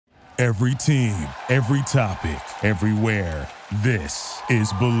Every team, every topic, everywhere. This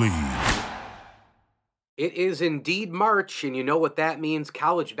is Believe. It is indeed March, and you know what that means.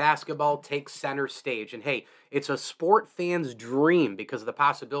 College basketball takes center stage. And hey, it's a sport fan's dream because of the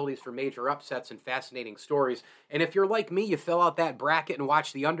possibilities for major upsets and fascinating stories. And if you're like me, you fill out that bracket and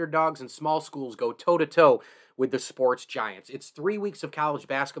watch the underdogs and small schools go toe-to-toe with the sports giants. It's 3 weeks of college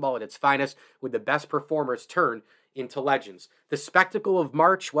basketball at its finest, with the best performers turn into legends. The spectacle of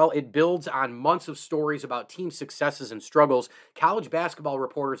March, well, it builds on months of stories about team successes and struggles. College basketball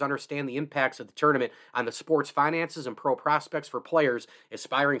reporters understand the impacts of the tournament on the sports finances and pro prospects for players.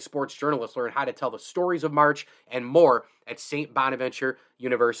 Aspiring sports journalists learn how to tell the stories of March and more at St. Bonaventure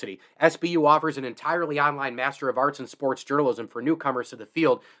University. SBU offers an entirely online Master of Arts in Sports Journalism for newcomers to the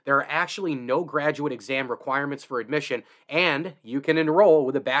field. There are actually no graduate exam requirements for admission, and you can enroll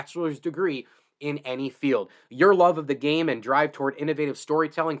with a bachelor's degree in any field. Your love of the game and drive toward innovative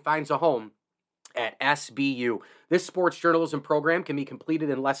storytelling finds a home at SBU. This sports journalism program can be completed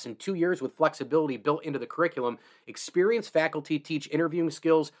in less than 2 years with flexibility built into the curriculum. Experienced faculty teach interviewing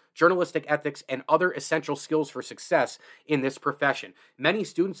skills, journalistic ethics, and other essential skills for success in this profession. Many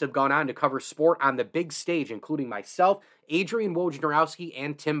students have gone on to cover sport on the big stage, including myself, Adrian Wojnarowski,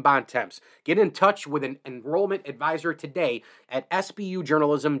 and Tim Bontemps. Get in touch with an enrollment advisor today at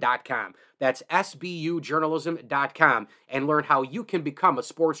sbujournalism.com. That's sbujournalism.com, and learn how you can become a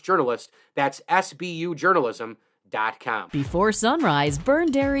sports journalist. That's sbujournalism.com. Before sunrise,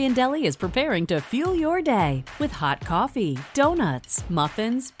 Byrne Dairy and Deli is preparing to fuel your day with hot coffee, donuts,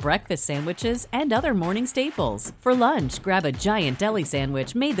 muffins, breakfast sandwiches, and other morning staples. For lunch, grab a giant deli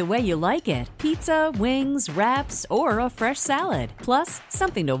sandwich made the way you like it, pizza, wings, wraps, or a fresh salad, plus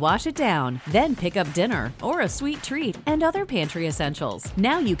something to wash it down. Then pick up dinner or a sweet treat and other pantry essentials.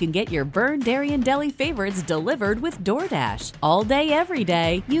 Now you can get your Byrne Dairy and Deli favorites delivered with DoorDash. All day, every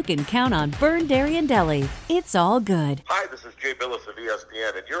day, you can count on Byrne Dairy and Deli. It's all good. Hi, this is Jay Billis of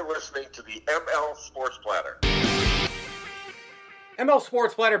ESPN, and you're listening to the ML Sports Platter. ML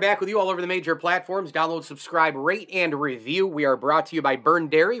Sports Platter back with you all over the major platforms. Download, subscribe, rate, and review. We are brought to you by Byrne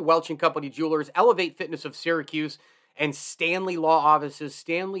Dairy, Welch & Company Jewelers, Elevate Fitness of Syracuse, and Stanley Law Offices.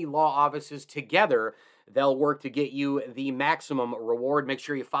 Stanley Law Offices together, they'll work to get you the maximum reward. Make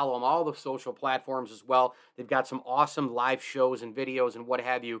sure you follow them on all the social platforms as well. They've got some awesome live shows and videos and what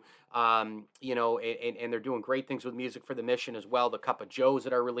have you. And they're doing great things with Music for the Mission as well. The Cup of Joes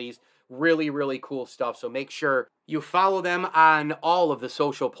that are released. Really, really cool stuff. So make sure you follow them on all of the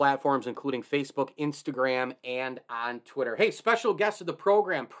social platforms, including Facebook, Instagram, and on Twitter. Hey, special guest of the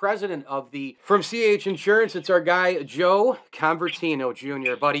program, president from CH Insurance. It's our guy, Joe Convertino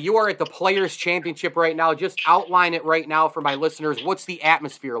Jr. Buddy, you are at the Players Championship right now. Just outline it right now for my listeners. What's the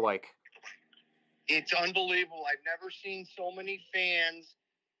atmosphere like? It's unbelievable. I've never seen so many fans.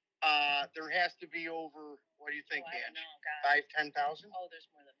 There has to be over, what do you think, Dan? 10,000? Oh, there's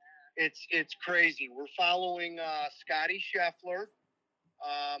more than that. It's crazy. We're following Scotty Scheffler,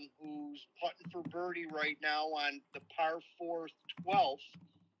 who's putting for birdie right now on the par 4 12th,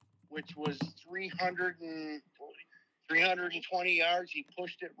 which was 320 yards. He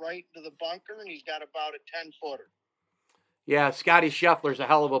pushed it right into the bunker, and he's got about a 10-footer. Yeah, Scotty Scheffler's a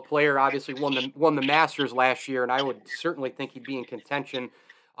hell of a player. Obviously won the Masters last year, and I would certainly think he'd be in contention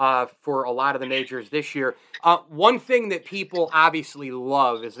for a lot of the majors this year. One thing that people obviously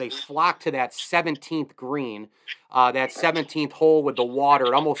love is they flock to that 17th green, that 17th hole with the water.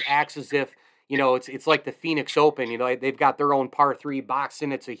 It almost acts as if, it's like the Phoenix Open. They've got their own par 3 box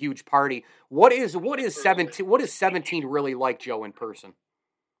in. It's a huge party. What is 17 really like, Joe, in person?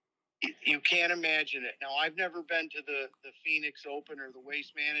 You can't imagine it. Now, I've never been to the Phoenix Open or the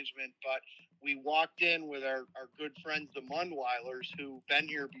Waste Management, but we walked in with our good friends, the Mundweilers, who've been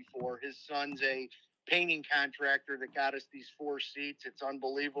here before. His son's a painting contractor that got us these 4 seats. It's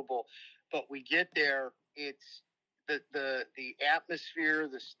unbelievable. But we get there, it's the atmosphere,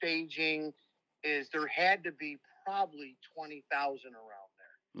 the staging is there had to be probably 20,000 around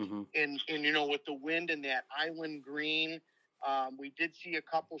there. Mm-hmm. And with the wind and that island green, we did see a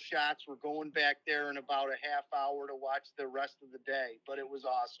couple shots. We're going back there in about a half hour to watch the rest of the day, but it was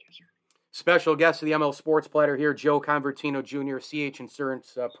awesome. Special guest of the ML Sports Platter here, Joe Convertino Jr., CH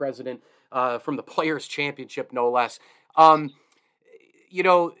Insurance president from the Players Championship, no less.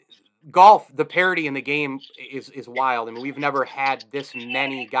 Golf, the parity in the game is wild. I mean, we've never had this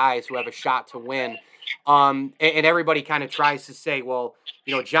many guys who have a shot to win. And everybody kind of tries to say, well,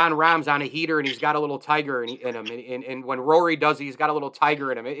 John Rahm's on a heater and he's got a little tiger in him. And when Rory does it, he's got a little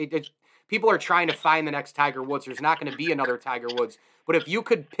tiger in him. People are trying to find the next Tiger Woods. There's not going to be another Tiger Woods. But if you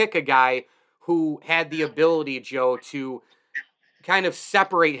could pick a guy who had the ability, Joe, to kind of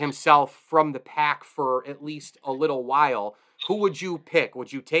separate himself from the pack for at least a little while, who would you pick?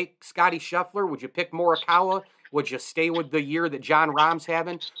 Would you take Scotty Scheffler? Would you pick Morikawa? Would you stay with the year that John Rahm's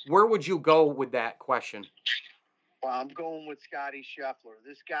having? Where would you go with that question? Well, I'm going with Scotty Scheffler.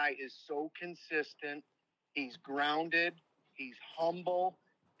 This guy is so consistent. He's grounded. He's humble.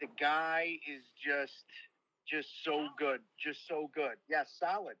 The guy is just so good. Just so good. Yes,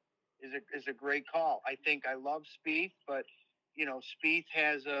 solid is a great call. I think I love Spieth, but you know, Spieth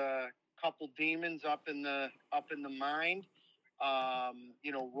has a couple demons up in the mind.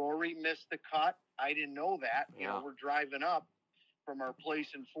 You know, Rory missed the cut. I didn't know that. You know, we're driving up from our place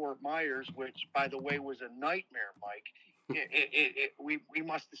in Fort Myers, which, by the way, was a nightmare, Mike. We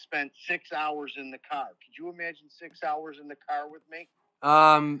must have spent 6 hours in the car. Could you imagine 6 hours in the car with me?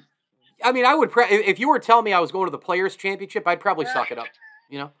 I mean, I would. If you were telling me I was going to the Players Championship, I'd probably suck it up.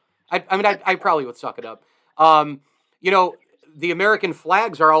 You know, I probably would suck it up. You know, the American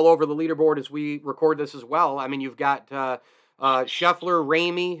flags are all over the leaderboard as we record this as well. I mean, you've got Scheffler,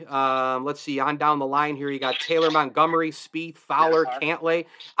 Ramey. Let's see, on down the line here, you got Taylor Montgomery, Spieth, Fowler, Cantlay.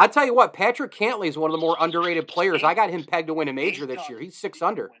 I'll tell you what, Patrick Cantlay is one of the more underrated players. I got him pegged to win a major this year. He's 6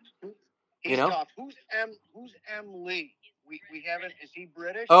 under. He's tough. Who's M. Lee? We haven't. Is he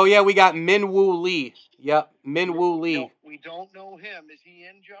British? Oh yeah, we got Min Woo Lee. Yep, Min Woo Lee. No, we don't know him. Is he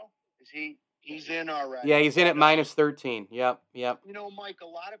in, Joe? Is he? He's in already. Yeah, he's in at minus 13. Yep. You know, Mike, a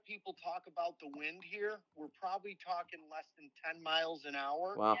lot of people talk about the wind here. We're probably talking less than 10 miles an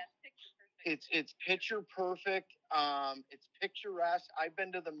hour. Wow. It's picture perfect. It's picturesque. I've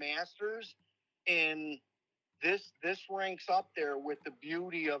been to the Masters, and this ranks up there with the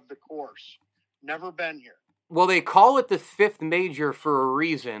beauty of the course. Never been here. Well, they call it the 5th major for a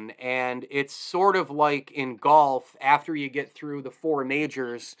reason, and it's sort of like in golf, after you get through the 4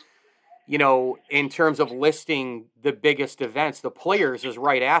 majors, you know, in terms of listing the biggest events, the Players is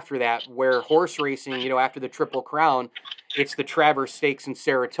right after that, where horse racing, you know, after the Triple Crown, it's the Travers Stakes in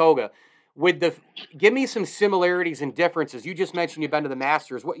Saratoga. Give me some similarities and differences. You just mentioned you've been to the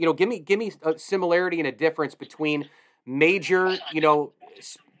Masters. What, you know, give me a similarity and a difference between major, you know,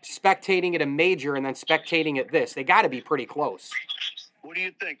 spectating at a major and then spectating at this. They got to be pretty close. What do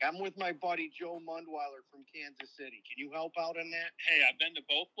you think? I'm with my buddy Joe Mundweiler from Kansas City. Can you help out on that? Hey, I've been to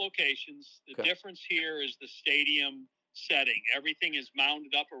both locations. The difference here is the stadium setting. Everything is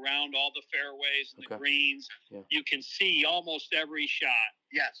mounded up around all the fairways and the greens. Yeah. You can see almost every shot.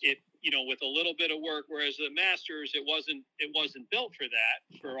 Yes. You know, with a little bit of work, whereas the Masters, it wasn't built for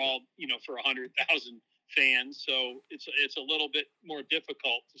that, for all, you know, for 100,000 fans. So it's a little bit more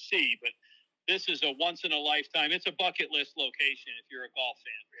difficult to see, but this is a once in a lifetime. It's a bucket list location if you're a golf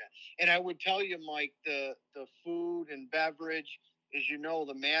fan. Yeah. And I would tell you, Mike, the food and beverage, as you know,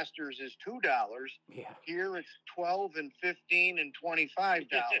 the Masters is $2. Yeah. Here it's $12 and $15 and $25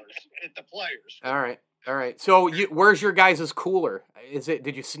 at the Players. All right. So where's your guys' cooler?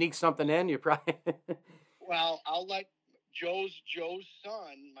 Did you sneak something in? You probably. Well, I'll let Joe's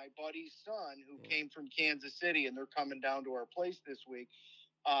son, my buddy's son, who came from Kansas City, and they're coming down to our place this week,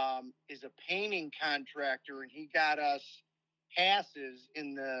 is a painting contractor, and he got us passes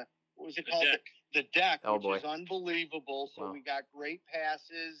in the, what was it called? The deck, which is unbelievable. So we got great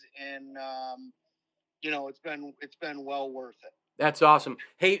passes, and you know, it's been well worth it. That's awesome.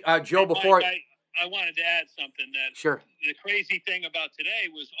 Hey, Joe, before I wanted to add something that sure. The crazy thing about today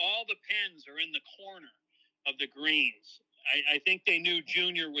was all the pins are in the corner of the greens. I think they knew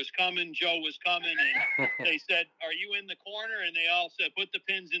Junior was coming, Joe was coming, and they said, "Are you in the corner?" And they all said, "Put the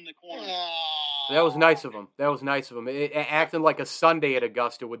pins in the corner." That was nice of them. It acting like a Sunday at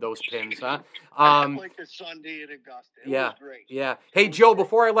Augusta with those pins, huh? Like a Sunday at Augusta. It was great. Yeah. Hey, Joe,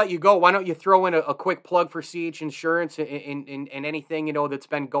 before I let you go, why don't you throw in a quick plug for CH Insurance and anything, you know, that's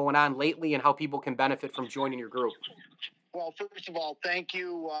been going on lately and how people can benefit from joining your group? Well, first of all, thank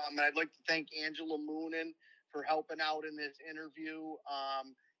you. And I'd like to thank Angela Moonen for helping out in this interview.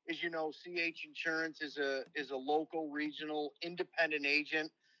 As you know, CH Insurance is a local, regional, independent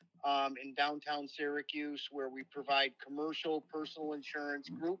agent in downtown Syracuse, where we provide commercial, personal insurance,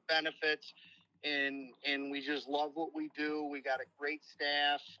 group benefits, and we just love what we do. We got a great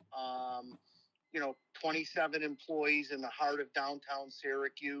staff. 27 employees in the heart of downtown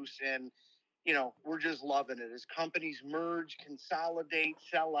Syracuse, and you know, we're just loving it. As companies merge, consolidate,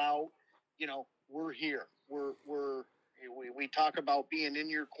 sell out, you know, we're here. We talk about being in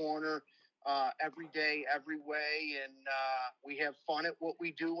your corner every day, every way, and we have fun at what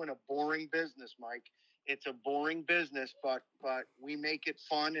we do in a boring business, Mike. It's a boring business, but we make it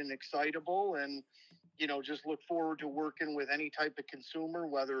fun and excitable, and you know, just look forward to working with any type of consumer,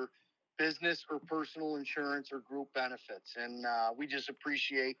 whether business or personal insurance or group benefits. And we just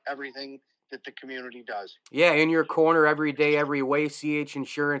appreciate everything that the community does. Yeah, in your corner every day, every way, CH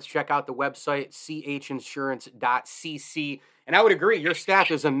Insurance. Check out the website, chinsurance.cc. And I would agree, your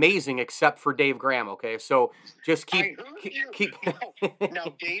staff is amazing except for Dave Graham, okay? So just keep... Now,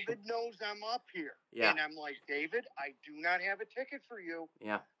 David knows I'm up here. Yeah. And I'm like, David, I do not have a ticket for you.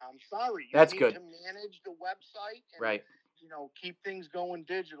 Yeah. I'm sorry. That's need good. to manage the website and, right. Keep things going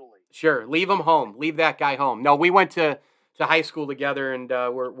digitally. Sure. Leave him home. Leave that guy home. No, we went to high school together, and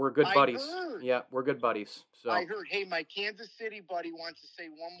we're good buddies. Heard. Yeah, we're good buddies. So I heard. Hey, my Kansas City buddy wants to say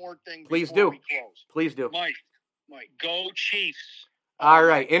one more thing. Please before do. We close. Please do. Mike, go Chiefs. All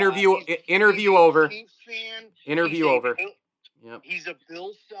right, interview over. Chiefs fan. Interview over. Yep. He's a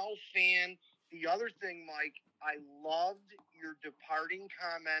Bill Self fan. The other thing, Mike, I loved your departing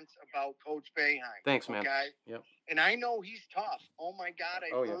comments about Coach Boeheim. Thanks, man. Okay? Yep. And I know he's tough. Oh my God, I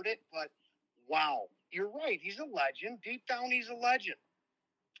heard it, but wow, you're right. He's a legend. Deep down, he's a legend.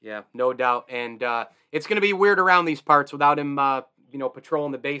 Yeah, no doubt. And it's going to be weird around these parts without him,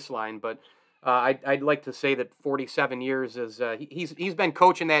 patrolling the baseline. But I'd like to say that 47 years is he's been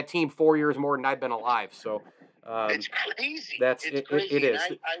coaching that team 4 years more than I've been alive. So it's crazy. It's crazy. It is.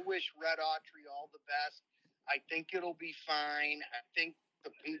 I wish Red Autry all the best. I think it'll be fine. I think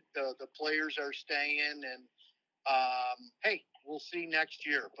the players are staying, and hey, we'll see next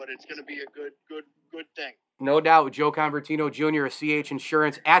year. But it's going to be a good thing. No doubt. Joe Convertino Jr. of CH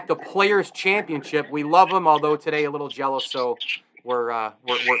Insurance at the Players Championship. We love him, although today a little jealous. So we're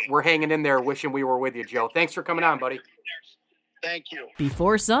hanging in there, wishing we were with you, Joe. Thanks for coming on, buddy. Thank you.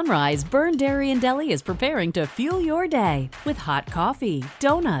 Before sunrise, Burn Dairy and Deli is preparing to fuel your day with hot coffee,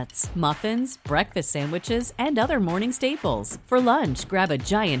 donuts, muffins, breakfast sandwiches, and other morning staples. For lunch, grab a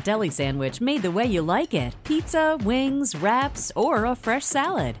giant deli sandwich made the way you like it. Pizza, wings, wraps, or a fresh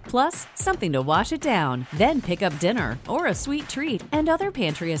salad. Plus, something to wash it down. Then pick up dinner or a sweet treat and other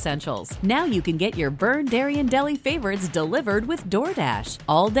pantry essentials. Now you can get your Burn Dairy and Deli favorites delivered with DoorDash.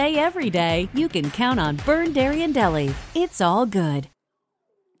 All day, every day, you can count on Burn Dairy and Deli. It's all good.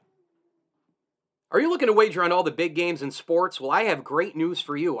 Are you looking to wager on all the big games in sports? Well, I have great news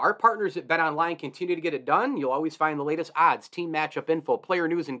for you. Our partners at BetOnline continue to get it done. You'll always find the latest odds, team matchup info, player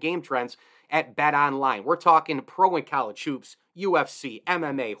news, and game trends at BetOnline. We're talking pro and college hoops, UFC,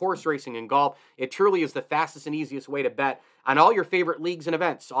 MMA, horse racing, and golf. It truly is the fastest and easiest way to bet on all your favorite leagues and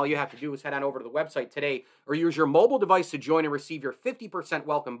events. All you have to do is head on over to the website today or use your mobile device to join and receive your 50%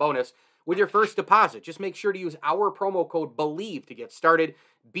 welcome bonus with your first deposit. Just make sure to use our promo code BELIEVE to get started,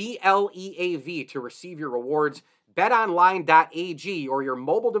 BLEAV, to receive your rewards. BetOnline.ag or your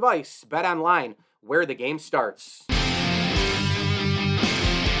mobile device. BetOnline, where the game starts.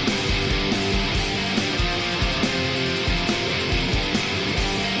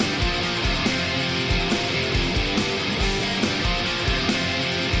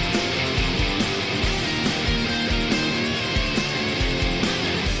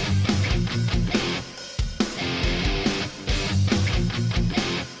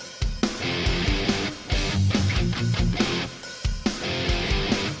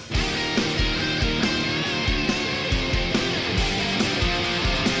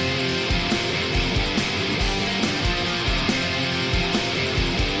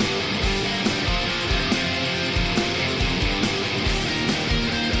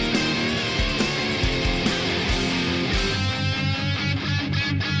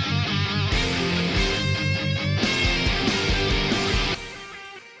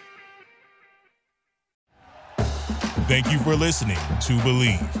 Thank you for listening to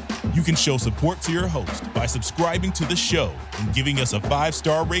Believe. You can show support to your host by subscribing to the show and giving us a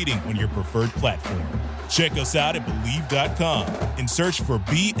 5-star rating on your preferred platform. Check us out at Believe.com and search for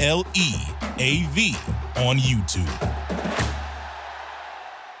BLEAV on YouTube.